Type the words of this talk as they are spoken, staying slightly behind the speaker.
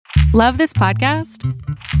Love this podcast?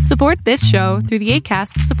 Support this show through the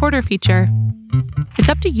Acast supporter feature. It's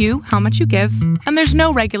up to you how much you give, and there's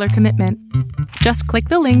no regular commitment. Just click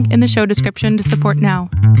the link in the show description to support now.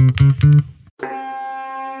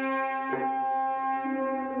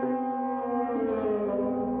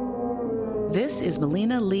 This is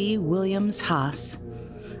Melina Lee Williams-Haas.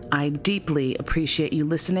 I deeply appreciate you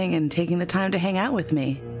listening and taking the time to hang out with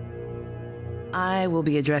me. I will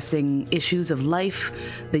be addressing issues of life,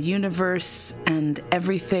 the universe, and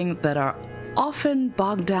everything that are often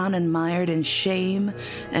bogged down and mired in shame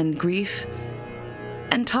and grief,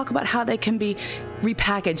 and talk about how they can be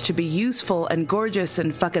repackaged to be useful and gorgeous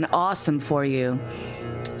and fucking awesome for you.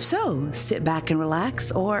 So sit back and relax,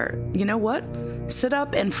 or you know what? Sit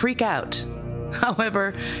up and freak out.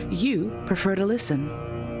 However you prefer to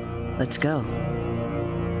listen. Let's go.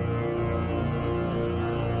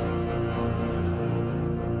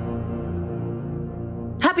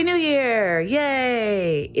 Happy New Year!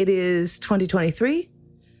 Yay! It is 2023,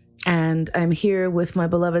 and I'm here with my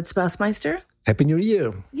beloved Spouse-Meister. Happy New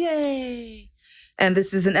Year! Yay! And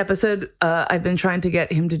this is an episode I've been trying to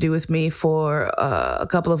get him to do with me for a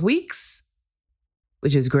couple of weeks,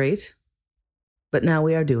 which is great. But now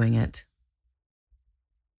we are doing it.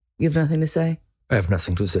 You have nothing to say? I have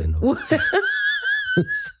nothing to say, no.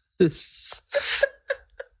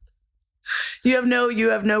 You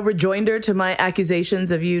have no rejoinder to my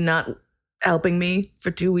accusations of you not helping me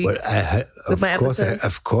for 2 weeks. Well,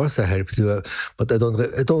 of course I helped you, but I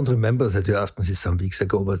don't remember that you asked me this some weeks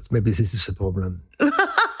ago. But maybe this is the problem.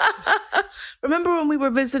 Remember when we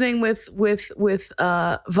were visiting with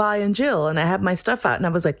Vi and Jill, and I had my stuff out, and I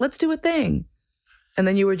was like, "Let's do a thing," and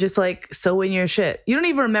then you were just like so in your shit. You don't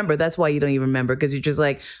even remember. That's why you don't even remember, because you're just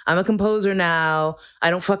like, "I'm a composer now.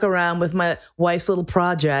 I don't fuck around with my wife's little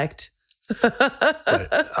project."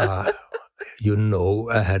 Well,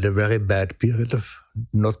 I had a very bad period of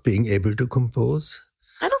not being able to compose.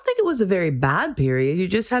 I don't think it was a very bad period. You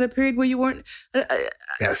just had a period where you weren't...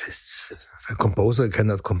 Yes, a composer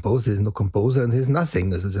cannot compose. There's no composer and there's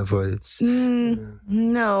nothing. Therefore, it's...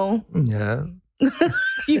 No. Yeah.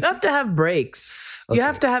 You have to have breaks. Okay. You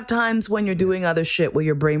have to have times when you're doing other shit where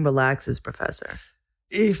your brain relaxes, Professor.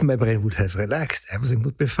 If my brain would have relaxed, everything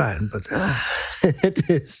would be fine. But it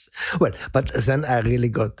is... Well, but then I really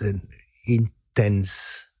got an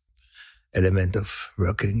intense element of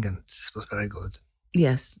working, and this was very good.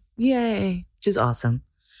 Yes. Yay. Which is awesome.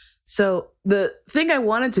 So the thing I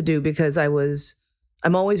wanted to do, because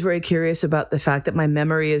I'm always very curious about the fact that my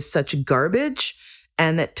memory is such garbage,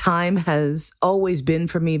 and that time has always been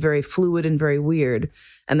for me very fluid and very weird.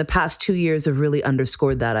 And the past 2 years have really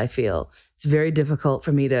underscored that, I feel. It's very difficult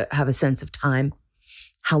for me to have a sense of time.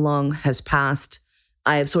 How long has passed?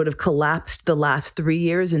 I have sort of collapsed the last 3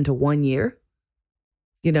 years into 1 year.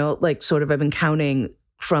 You know, like sort of I've been counting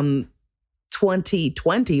from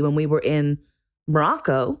 2020 when we were in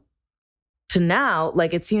Morocco to now,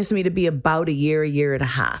 like it seems to me to be about a year and a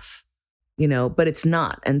half, you know, but it's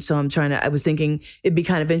not. And so I was thinking it'd be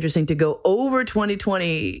kind of interesting to go over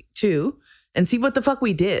 2022 and see what the fuck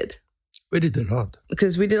we did. We did a lot.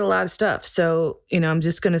 Because we did a lot of stuff. So, you know, I'm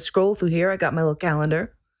just going to scroll through here. I got my little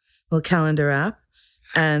calendar app.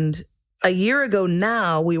 And a year ago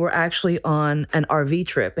now, we were actually on an RV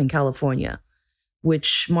trip in California,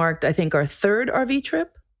 which marked, I think, our third RV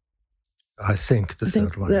trip. I think the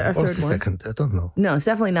third one. Or the second. I don't know. No, it's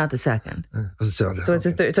definitely not the second. It was the third. So it's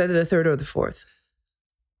it's either the third or the fourth.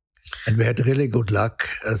 And we had really good luck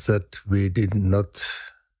that we did not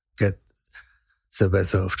get the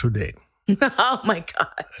weather of today. Oh my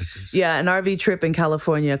God. Yeah, an RV trip in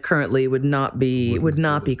California currently would not be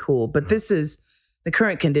cool. But the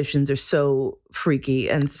current conditions are so freaky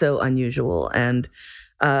and so unusual. And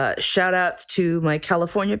shout outs to my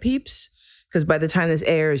California peeps, because by the time this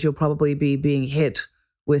airs, you'll probably be being hit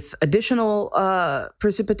with additional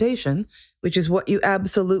precipitation, which is what you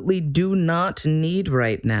absolutely do not need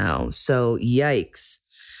right now. So yikes.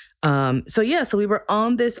 So we were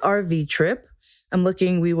on this RV trip. I'm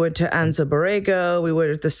looking, we went to Anza Borrego, we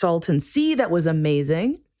were at the Salton Sea, that was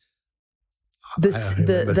amazing.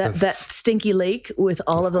 That stinky lake with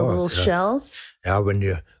all of the little shells. Yeah, when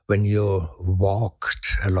you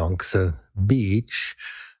walked along the beach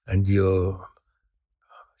and you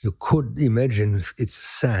could imagine it's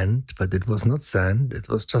sand, but it was not sand, it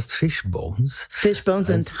was just fish bones. Fish bones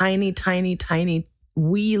and tiny,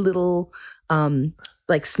 wee little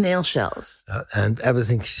like snail shells. And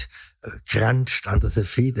everything crunched under the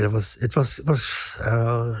feet. It was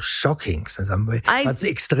shocking in some way, but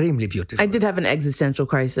extremely beautiful. I did have an existential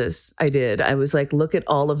crisis. I did. I was like, look at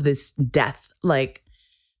all of this death. Like,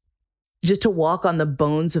 just to walk on the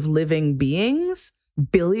bones of living beings,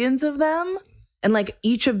 billions of them. And like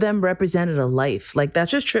each of them represented a life. Like that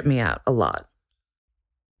just tripped me out a lot.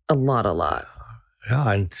 A lot.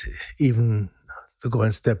 Yeah, and even to go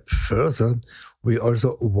one step further, we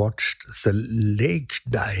also watched the lake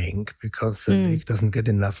dying because the lake doesn't get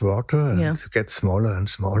enough water and it gets smaller and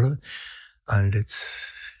smaller. And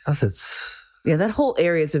that whole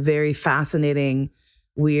area is a very fascinating,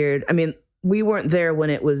 weird. I mean, we weren't there when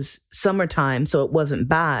it was summertime, so it wasn't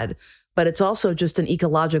bad, but it's also just an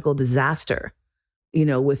ecological disaster,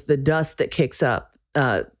 with the dust that kicks up,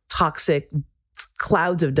 toxic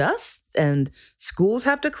clouds of dust, and schools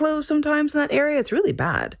have to close sometimes in that area. It's really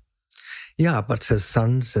bad. Yeah, but the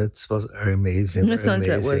sunsets was amazing. The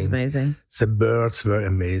sunset was amazing. The birds were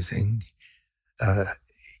amazing.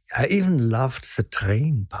 I even loved the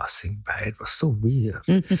train passing by. It was so weird.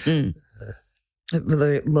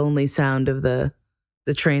 The lonely sound of the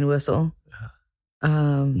train whistle.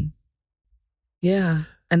 Yeah.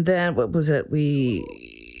 And then what was it?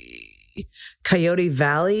 Coyote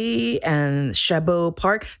Valley and Chabot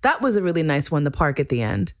Park. That was a really nice one, the park at the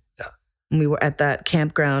end. Yeah. And we were at that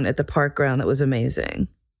campground at the park ground. That was amazing.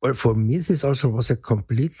 Well, for me, this also was a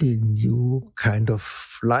completely new kind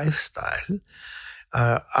of lifestyle.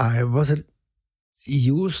 I wasn't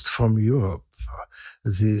used from Europe,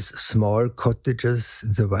 these small cottages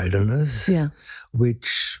in the wilderness,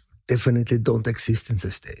 which definitely don't exist in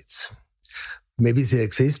the States. Maybe they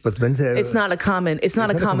exist, but when they're... It's not a common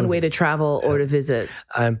way to travel or to visit.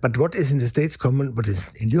 But what is in the States common, what is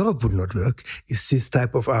in Europe would not work, is this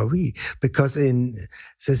type of RV. Because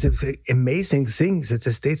there's an amazing thing that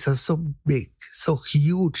the States are so big, so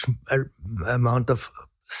huge amount of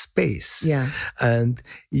space. Yeah. And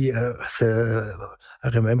I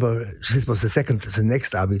remember this was the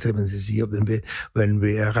next RV trip in this year when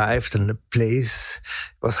we arrived in a place.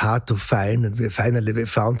 It was hard to find, and we finally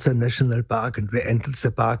found the national park, and we entered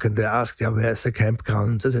the park, and they asked, where's the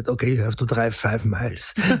campground? I said, okay, you have to drive 5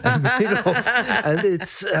 miles. And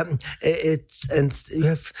and you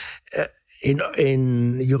have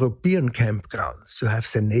in European campgrounds, you have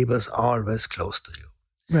the neighbors always close to you.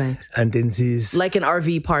 Right. And in these... Like an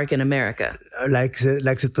RV park in America. Like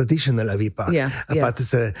the traditional RV parks. Yeah. But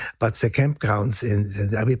the campgrounds in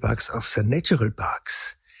the RV parks of the natural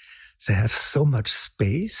parks, they have so much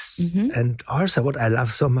space. Mm-hmm. And also what I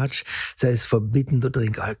love so much, there is forbidden to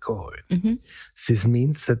drink alcohol. Mm-hmm. This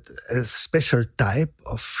means that a special type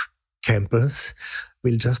of campers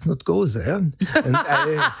will just not go there.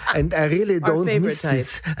 And I really don't miss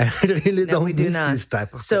this. I really don't miss this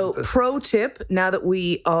type of So campus. Pro tip, now that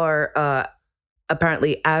we are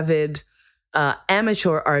apparently avid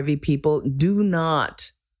amateur RV people, do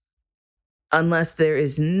not, unless there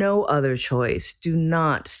is no other choice, do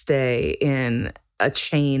not stay in a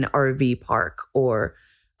chain RV park or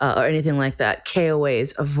anything like that.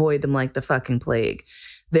 KOAs, avoid them like the fucking plague.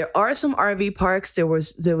 There are some RV parks. There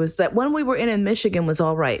was that one we were in Michigan was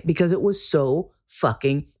all right because it was so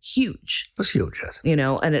fucking huge. It was huge, yes.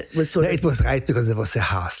 And it was sort of... It was right because it was a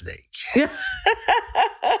Haas Lake.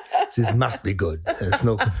 This must be good. There's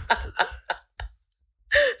no...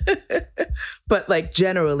 But like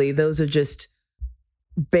generally, those are just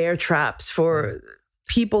bear traps for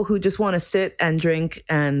people who just want to sit and drink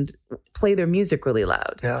and play their music really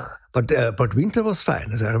loud. Yeah, but winter was fine.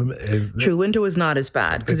 True, winter was not as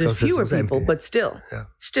bad because there's fewer people, empty. But still,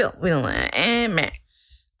 we don't like.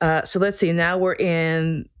 So let's see. Now we're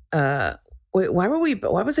in. Wait, why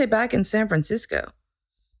was I back in San Francisco?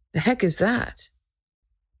 The heck is that?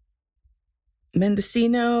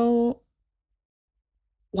 Mendocino.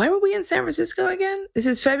 Why were we in San Francisco again? This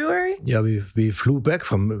is February? Yeah, we flew back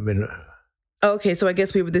from. Okay, so I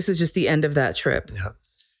guess this is just the end of that trip. Yeah.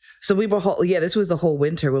 So we were this was the whole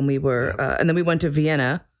winter when we were, and then we went to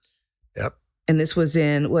Vienna. Yep. And this was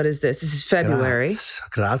in, what is this? This is February.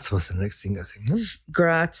 Graz was the next thing, I think.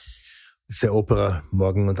 Graz. It's the opera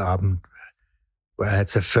Morgen und Abend, where I had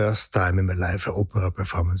the first time in my life an opera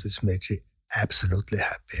performance, which made me absolutely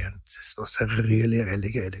happy. And this was a really,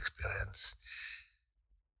 really great experience.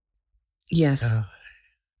 Yes.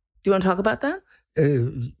 Do you want to talk about that?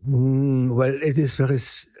 Well, it is the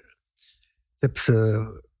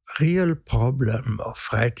real problem of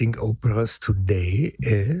writing operas today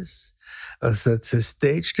is that the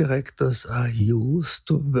stage directors are used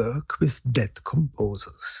to work with dead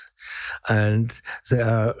composers, and they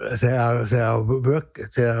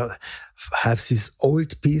have these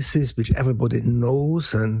old pieces which everybody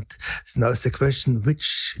knows, and now it's the question: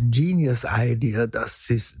 which genius idea does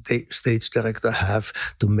this stage director have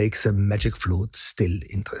to make the magic flute still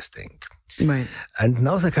interesting? Right. And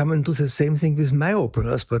now they come and do the same thing with my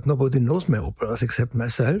operas, but nobody knows my operas except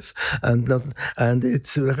myself. And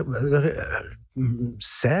it's very, very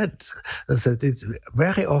sad that it's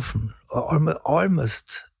very often,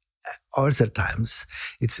 almost all the times,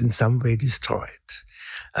 it's in some way destroyed.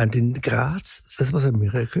 And in Graz, this was a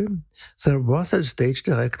miracle. There was a stage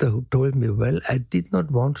director who told me, well, I did not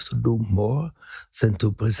want to do more than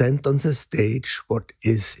to present on the stage what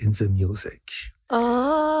is in the music.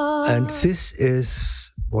 Oh. And this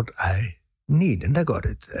is what I need. And I got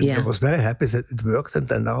it. And I was very happy that it worked. And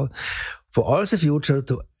then now, for all the future,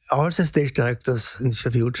 to all the stage directors in the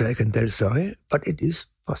future, I can tell, sorry, but it is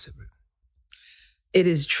possible. It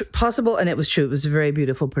is possible, and it was true. It was a very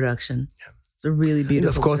beautiful production. Yeah. It's a really beautiful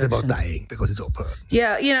and of course production. About dying, because it's opera.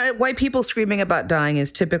 Yeah, white people screaming about dying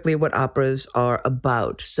is typically what operas are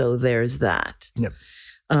about. So there's that. Yeah.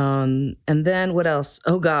 And then what else?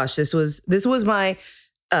 Oh gosh, this was my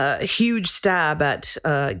huge stab at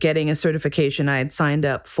getting a certification. I had signed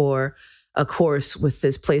up for a course with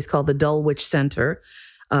this place called the Dulwich Center.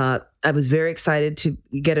 I was very excited to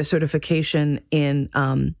get a certification in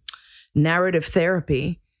narrative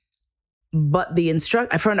therapy. But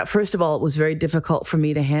I found out, first of all, it was very difficult for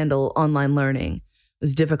me to handle online learning. It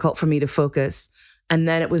was difficult for me to focus. And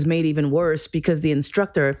then it was made even worse because the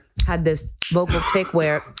instructor had this vocal tick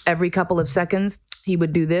where every couple of seconds he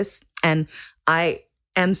would do this. And I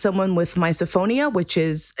am someone with misophonia, which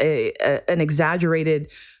is an exaggerated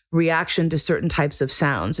reaction to certain types of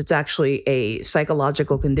sounds. It's actually a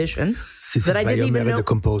psychological condition. This is why you married a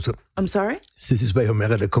composer. I'm sorry? This is why you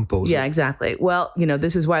married a composer. Yeah, exactly. Well,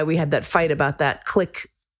 this is why we had that fight about that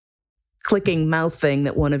clicking mouth thing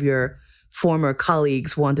that one of your former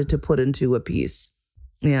colleagues wanted to put into a piece.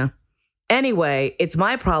 Yeah. Anyway, it's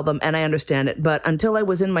my problem and I understand it. But until I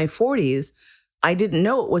was in my 40s, I didn't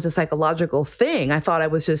know it was a psychological thing. I thought I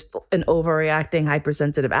was just an overreacting,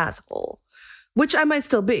 hypersensitive asshole. Which I might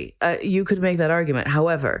still be. You could make that argument.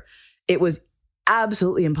 However, it was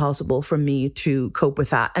absolutely impossible for me to cope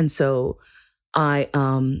with that. And so I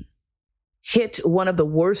hit one of the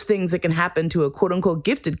worst things that can happen to a quote unquote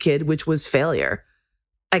gifted kid, which was failure.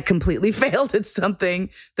 I completely failed at something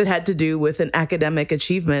that had to do with an academic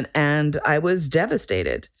achievement, and I was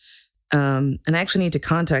devastated. And I actually need to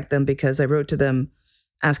contact them because I wrote to them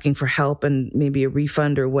asking for help and maybe a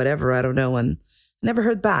refund or whatever. I don't know. And never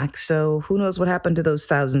heard back. So who knows what happened to those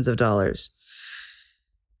thousands of dollars.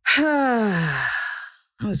 That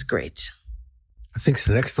was great. I think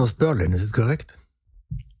the next was Berlin. Is it correct?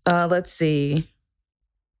 Let's see.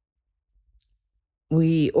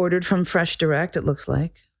 We ordered from Fresh Direct, it looks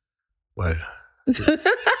like. Well,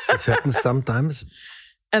 this happens sometimes.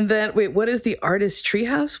 And then, wait, what is the Artist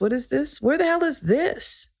Treehouse? What is this? Where the hell is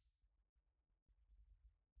this?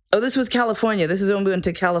 Oh, this was California. This is when we went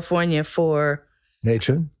to California for...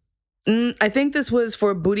 Nature? I think this was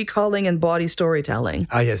for booty calling and body storytelling.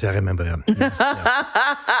 Ah, yes, I remember.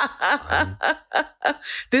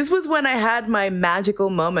 This was when I had my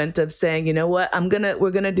magical moment of saying, you know what,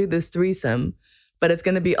 we're gonna do this threesome, but it's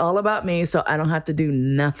gonna be all about me, so I don't have to do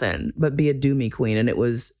nothing but be a doomy queen. And it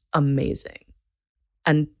was amazing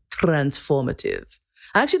and transformative.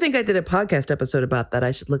 I actually think I did a podcast episode about that.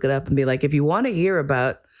 I should look it up and be like, if you want to hear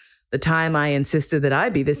about the time I insisted that I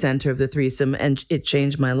be the center of the threesome and it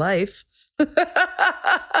changed my life.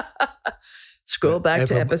 Scroll back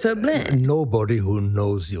to episode blah. Nobody who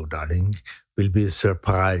knows you, darling, will be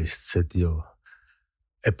surprised that you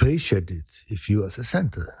appreciate it if you are the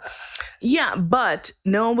center. Yeah, but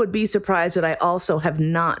no one would be surprised that I also have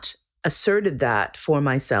not asserted that for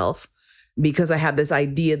myself because I have this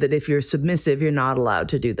idea that if you're submissive, you're not allowed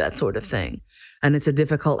to do that sort of thing. And it's a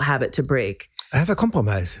difficult habit to break. I have a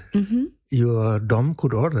compromise. Mm-hmm. Your dom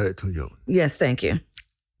could order it to you. Yes, thank you.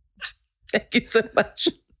 Thank you so much.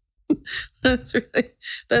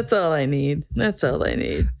 That's all I need. That's all I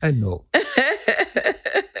need. I know.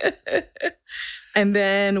 And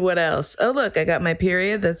then what else? Oh, look, I got my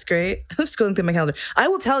period. That's great. I'm just going through my calendar. I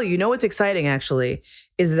will tell you, what's exciting actually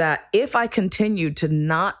is that if I continue to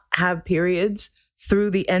not have periods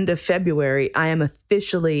through the end of February, I am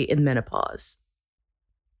officially in menopause.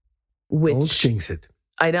 Which don't jinx it.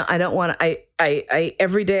 I don't want to, I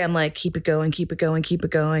every day I'm like, keep it going, keep it going, keep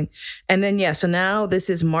it going. And then, so now this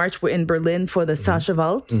is March. We're in Berlin for the Sascha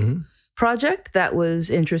Waltz project. That was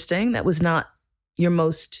interesting. That was not your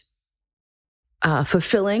most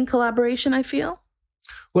fulfilling collaboration, I feel.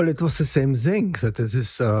 Well, it was the same thing. That this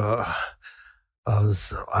is, I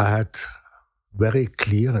had very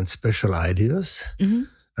clear and special ideas. Mm-hmm.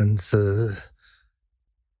 And the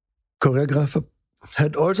choreographer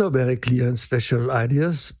had also very clear and special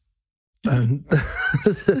ideas. And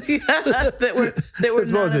that were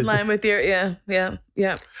not in line with your, yeah.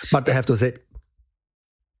 But I have to say,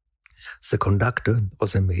 the conductor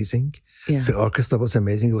was amazing. Yeah. The orchestra was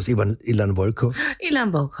amazing. It was Ilan Volkov.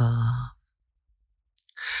 Ilan Volkov.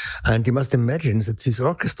 And you must imagine that this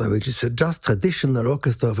orchestra, which is a just traditional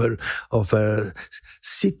orchestra of a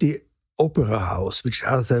city opera house, which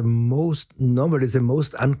are normally the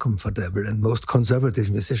most uncomfortable and most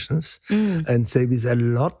conservative musicians, and they, with a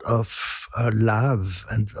lot of love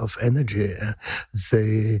and of energy,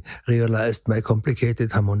 they realized my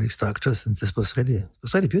complicated harmonic structures, and this was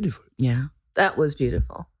really beautiful. Yeah, that was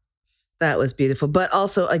beautiful. That was beautiful. But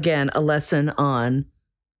also, again, a lesson on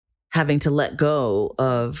having to let go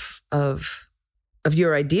of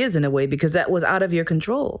your ideas in a way, because that was out of your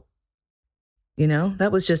control. You know,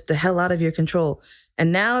 that was just the hell out of your control.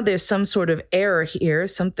 And now there's some sort of error here.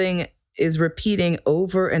 Something is repeating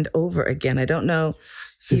over and over again. I don't know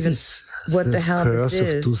what the hell this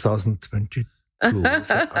is. Curse of 2022.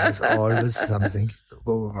 So there's always something to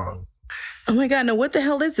go wrong. Oh my God, no, what the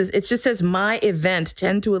hell is this? It just says my event,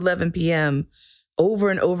 10 to 11 p.m. over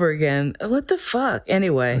and over again. What the fuck?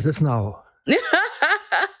 Anyway. Is this now?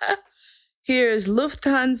 Here's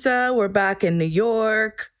Lufthansa. We're back in New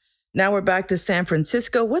York. Now we're back to San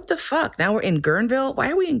Francisco. What the fuck? Now we're in Guerneville. Why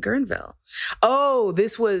are we in Guerneville? Oh,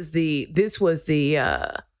 this was the big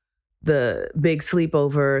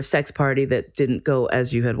sleepover sex party that didn't go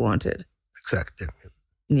as you had wanted. Exactly.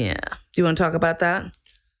 Yeah. Do you want to talk about that?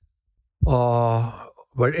 Well,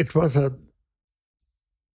 it was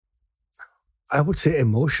I would say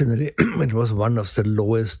emotionally, it was one of the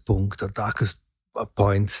lowest the darkest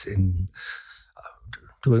points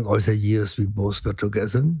during all the years we both were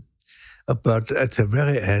together. But at the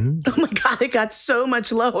very end... Oh my God, it got so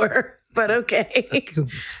much lower, but okay.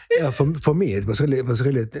 Yeah, for me, it was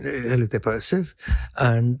really depressive.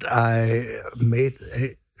 And I made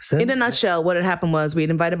in a nutshell, what had happened was we'd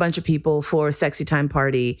invite a bunch of people for a sexy time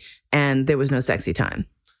party, and there was no sexy time.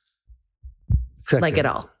 Exactly. Like at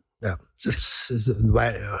all. Yeah.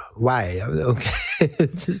 Why? Okay.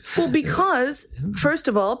 Well, because, first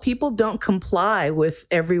of all, people don't comply with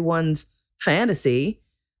everyone's fantasy.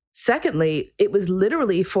 Secondly, it was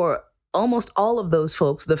literally for almost all of those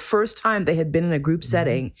folks the first time they had been in a group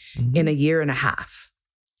setting in a year and a half.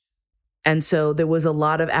 And so there was a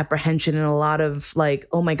lot of apprehension and a lot of like,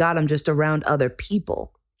 oh my God, I'm just around other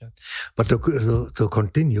people. Yeah. But to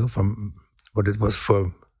continue from what it was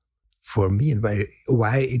for me and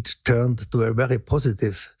why it turned to a very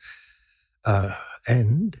positive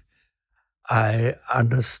end, I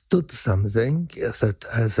understood something that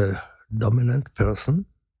as a dominant person,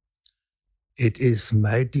 it is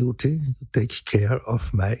my duty to take care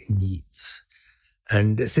of my needs.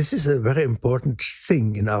 And this is a very important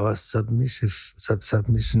thing in our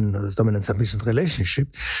dominant submission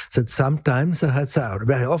relationship, that sometimes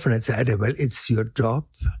very often it's the idea, well, it's your job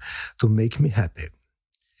to make me happy.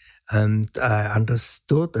 And I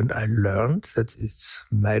understood and I learned that it's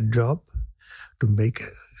my job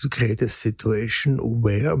to create a situation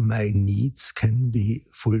where my needs can be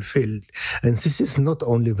fulfilled. And this is not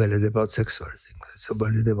only valid about sexual things, it's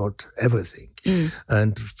valid about everything.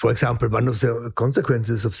 And for example, one of the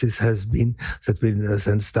consequences of this has been that we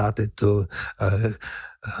then started to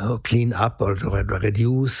clean up or to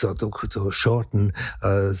reduce or to shorten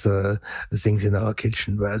the things in our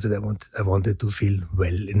kitchen, whereas I wanted to feel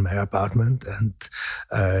well in my apartment, and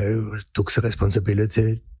I took the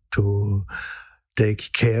responsibility to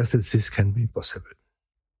take care that this can be possible.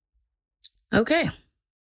 Okay.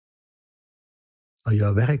 Oh, you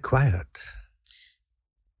are very quiet.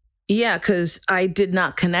 Yeah, because I did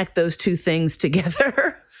not connect those two things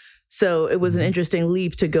together. So it was an interesting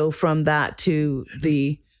leap to go from that to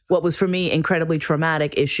what was for me incredibly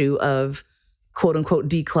traumatic issue of quote unquote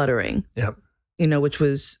decluttering. Yeah. Which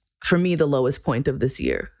was for me the lowest point of this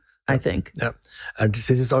year, I think. Yeah. And this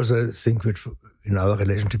is also a thing which in our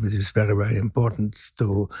relationship is very, very important,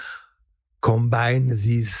 to combine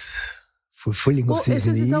these fulfilling of these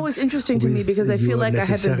needs. It's always interesting to me because I feel like I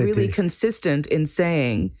have been really consistent in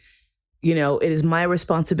saying, it is my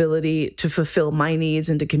responsibility to fulfill my needs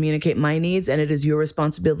and to communicate my needs, and it is your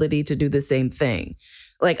responsibility to do the same thing.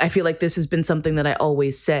 Like, I feel like this has been something that I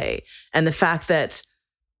always say. And the fact that,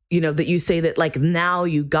 that you say that, like, now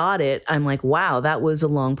you got it, I'm like, wow, that was a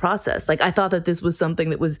long process. Like, I thought that this was something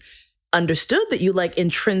that was understood, that you, like,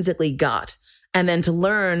 intrinsically got. And then to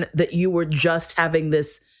learn that you were just having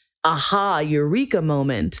this aha, eureka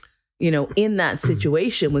moment, in that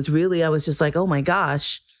situation was really, I was just like, oh my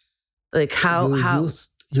gosh. Like you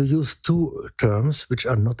use two terms which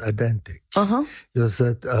are not identical. Uh-huh. You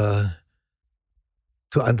said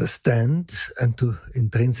to understand and to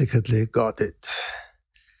intrinsically got it.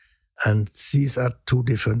 And these are two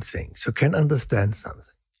different things. You can understand something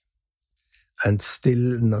and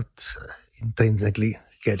still not intrinsically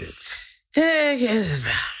get it.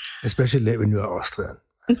 Especially when you are Austrian.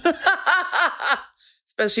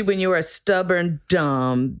 Especially when you are a stubborn,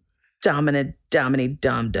 dumb, dominant, dumb.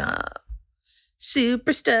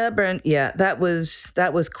 Super stubborn. Yeah, that was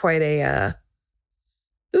quite a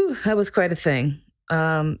that was quite a thing.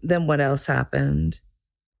 Then what else happened?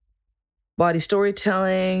 Body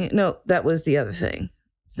storytelling. No, that was the other thing.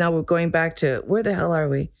 So now we're going back to, where the hell are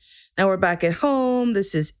we? Now we're back at home.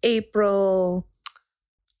 This is April.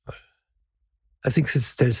 I think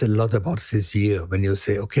this tells a lot about this year when you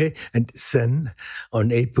say, okay, and then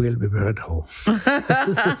on April we were at home.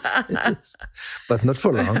 But not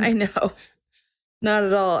for long. I know. Not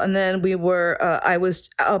at all. And then we were, I was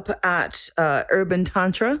up at Urban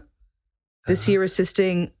Tantra this year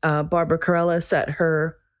assisting Barbara Carellis at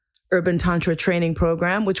her Urban Tantra training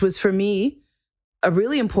program, which was for me a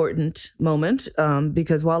really important moment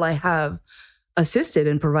because while I have assisted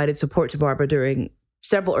and provided support to Barbara during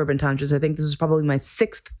several Urban Tantras, I think this was probably my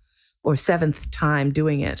 6th or 7th time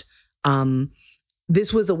doing it.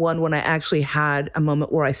 This was the one when I actually had a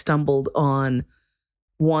moment where I stumbled on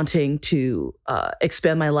wanting to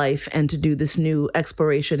expand my life and to do this new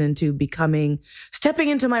exploration into stepping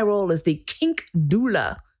into my role as the kink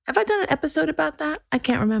doula. Have I done an episode about that? I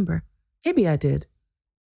can't remember. Maybe I did.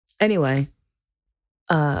 Anyway,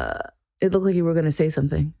 it looked like you were going to say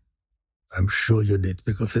something. I'm sure you did,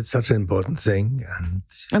 because it's such an important thing. And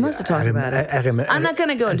I must have talked about it. I'm not going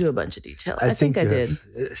to go into a bunch of detail. I think I did.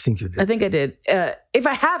 I think you did. I think I did. If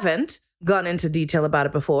I haven't gone into detail about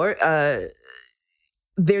it before,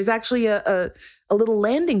 there's actually a little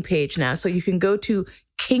landing page now. So you can go to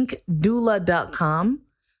kinkdoula.com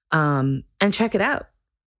and check it out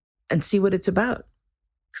and see what it's about.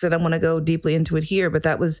 Because I don't want to go deeply into it here, but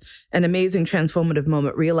that was an amazing transformative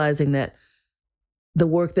moment, realizing that the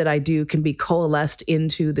work that I do can be coalesced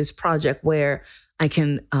into this project where I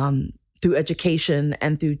can, through education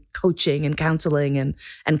and through coaching and counseling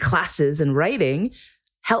and classes and writing,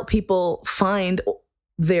 help people find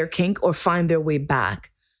their kink or find their way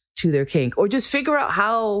back to their kink, or just figure out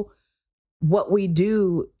how what we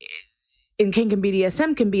do in kink and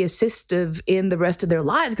BDSM can be assistive in the rest of their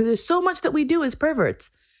lives, because there's so much that we do as perverts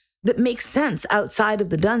that makes sense outside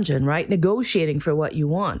of the dungeon, right? Negotiating for what you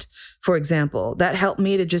want, for example. That helped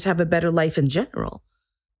me to just have a better life in general.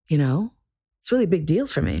 You know, it's a really big deal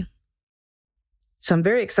for me. So I'm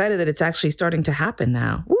very excited that it's actually starting to happen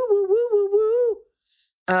now. Woo, woo, woo, woo, woo.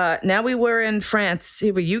 Now we were in France.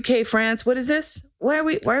 Here we UK, France. What is this? Why are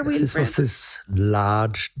we in France? This was this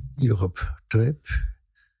large Europe trip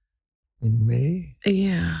in May.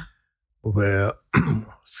 Yeah. Where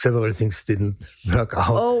several things didn't work out.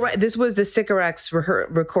 Oh, right. This was the Sycorax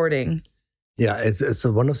recording. Yeah, it's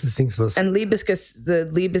one of the things was... And the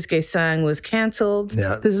Liebesgesang was canceled.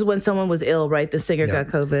 Yeah. This is when someone was ill, right? The singer got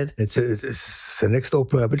COVID. It's the next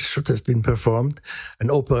opera which should have been performed.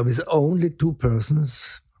 An opera with only 2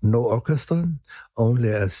 persons, no orchestra, only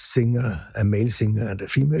a singer, a male singer and a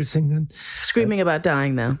female singer. Screaming about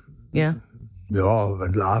dying, though. Yeah. Yeah,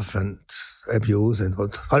 and laugh and abuse and all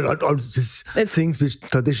these things which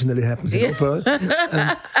traditionally happens in opera.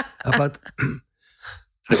 But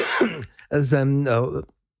as one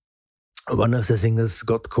of the singers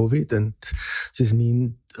got COVID, and this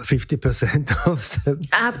means 50% of the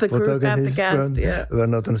half the group, half the cast, were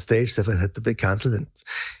not on stage, so it had to be cancelled. And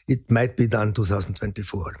it might be done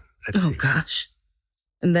 2024. Let's see. Oh gosh!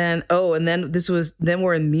 And then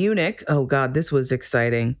we're in Munich. Oh God, this was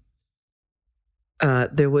exciting.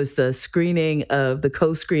 There was the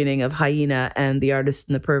co-screening of Hyena and The Artist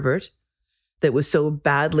and the Pervert that was so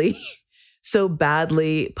badly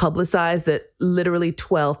publicized that literally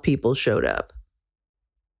 12 people showed up.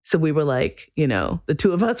 So we were like, the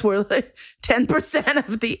 2 of us were like 10%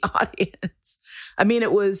 of the audience. I mean,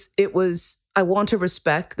 it was, I want to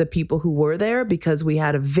respect the people who were there because we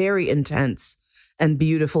had a very intense and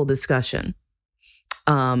beautiful discussion.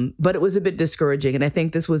 But it was a bit discouraging. And I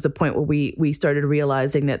think this was the point where we started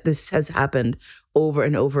realizing that this has happened over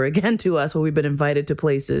and over again to us, where we've been invited to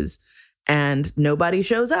places and nobody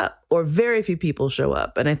shows up, or very few people show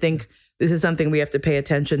up. And I think this is something we have to pay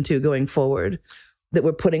attention to going forward, that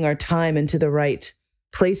we're putting our time into the right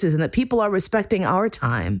places and that people are respecting our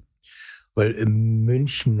time. Well,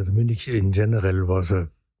 Munich in general was a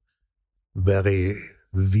very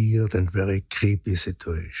weird and very creepy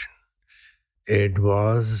situation. It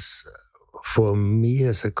was, for me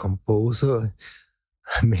as a composer,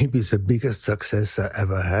 maybe the biggest success I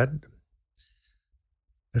ever had.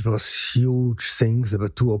 It was huge things. There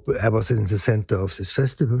were I was in the center of this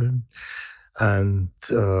festival, and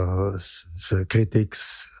the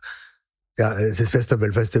critics. Yeah, this festival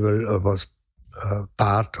was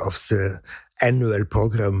part of the annual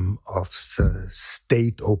program of the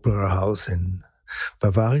State Opera House in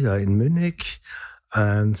Bavaria, in Munich.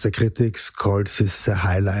 And the critics called this the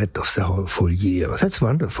highlight of the whole full year. That's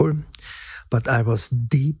wonderful. But I was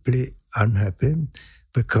deeply unhappy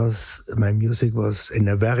because my music was in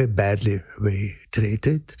a very badly way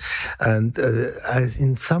treated. And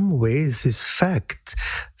in some ways, this fact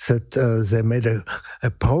that they made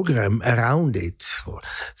a program around it.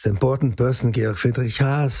 The important person, Georg Friedrich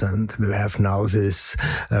Haas, and we have now this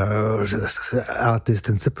artist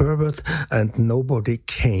and the pervert, and nobody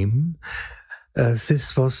came.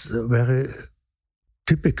 This was very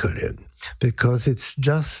typical, because it's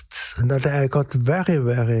just that I got very,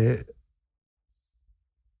 very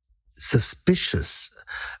suspicious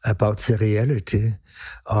about the reality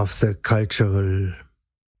of the cultural,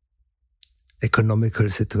 economical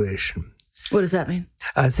situation. What does that mean?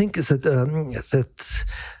 I think that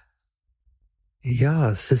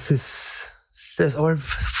this is all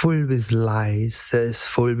full with lies. It's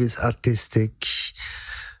full with artistic,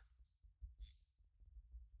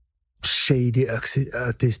 shady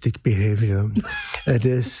artistic behavior. It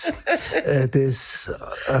is.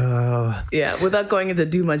 Yeah, without going into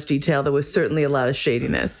too much detail, there was certainly a lot of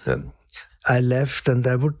shadiness. I left, and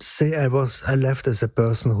I would say I left as a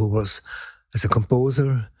person who was, as a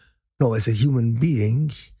composer, as a human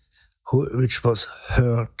being, which was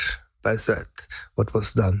hurt by that, what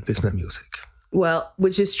was done with my music. Well,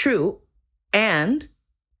 which is true, and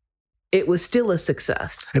it was still a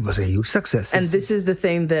success. It was a huge success. And this is the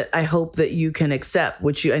thing that I hope that you can accept,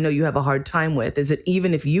 which I know you have a hard time with, is that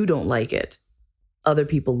even if you don't like it, other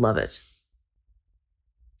people love it.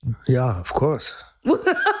 Yeah, of course. Well,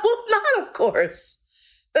 not of course.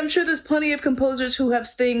 I'm sure there's plenty of composers who have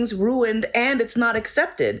things ruined and it's not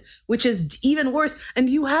accepted, which is even worse. And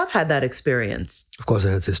you have had that experience. Of course,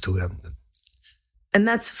 I had this too. And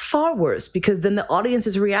that's far worse, because then the audience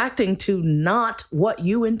is reacting to not what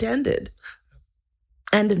you intended,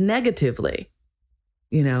 and negatively,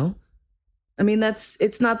 I mean,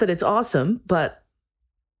 it's not that it's awesome, but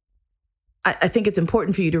I think it's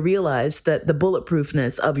important for you to realize that the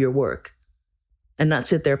bulletproofness of your work, and not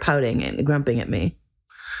sit there pouting and grumping at me.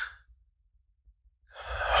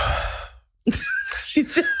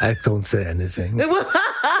 I don't say anything.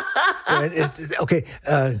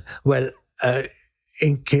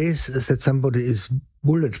 In case that somebody is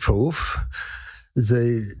bulletproof,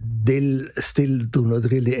 they'll still do not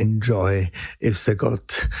really enjoy if they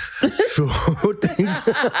got shootings.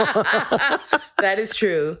 That is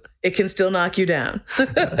true. It can still knock you down.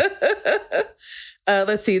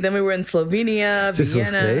 Let's see. Then we were in Slovenia, This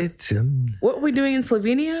Vienna. was great. What were we doing in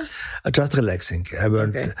Slovenia? Just relaxing.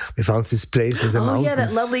 We found this place in the mountains. Oh, yeah,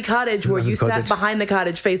 that lovely cottage where you sat behind the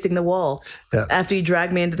cottage facing the wall after you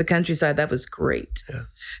dragged me into the countryside. That was great. Yeah.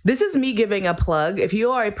 This is me giving a plug. If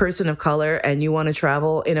you are a person of color and you want to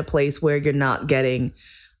travel in a place where you're not getting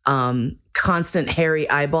constant hairy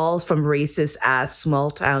eyeballs from racist-ass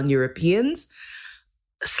small-town Europeans,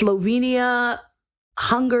 Slovenia,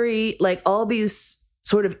 Hungary, like all these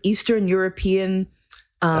sort of Eastern European...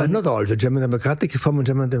 not all. The former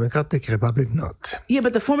German Democratic Republic, not. Yeah,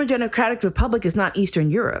 but the former Democratic Republic is not Eastern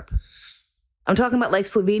Europe. I'm talking about like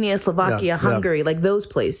Slovenia, Slovakia, Hungary, like those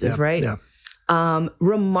places, right? Yeah.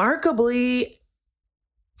 Remarkably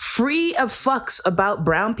free of fucks about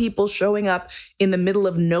brown people showing up in the middle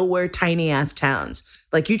of nowhere, tiny-ass towns.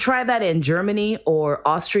 Like you try that in Germany or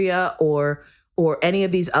Austria or any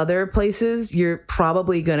of these other places, you're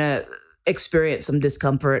probably going to experience some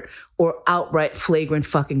discomfort or outright flagrant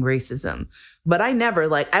fucking racism. But I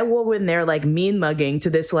never, I wove in there like mean mugging to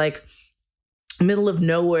this like middle of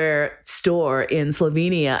nowhere store in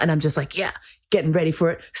Slovenia. And I'm just like, yeah, getting ready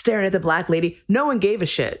for it, staring at the black lady. No one gave a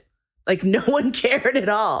shit. Like no one cared at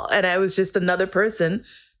all. And I was just another person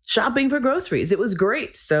shopping for groceries. It was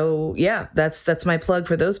great. So yeah, that's my plug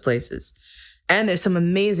for those places. And there's some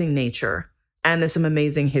amazing nature. And there's some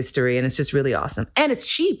amazing history, and it's just really awesome. And it's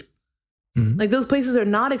cheap. Mm-hmm. Like those places are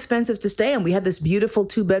not expensive to stay in. We had this beautiful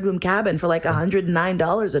 2-bedroom cabin for like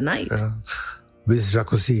 $109 a night. With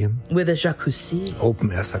jacuzzi. With a jacuzzi.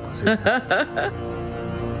 Open air jacuzzi.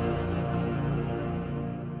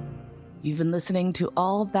 You've been listening to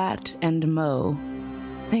All That and Mo.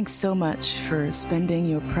 Thanks so much for spending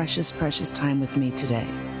your precious, precious time with me today.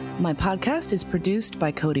 My podcast is produced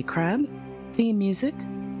by Cody Crabb. Theme music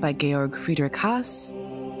by Georg Friedrich Haas,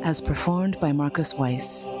 as performed by Marcus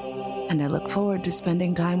Weiss. And I look forward to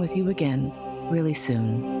spending time with you again really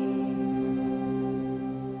soon.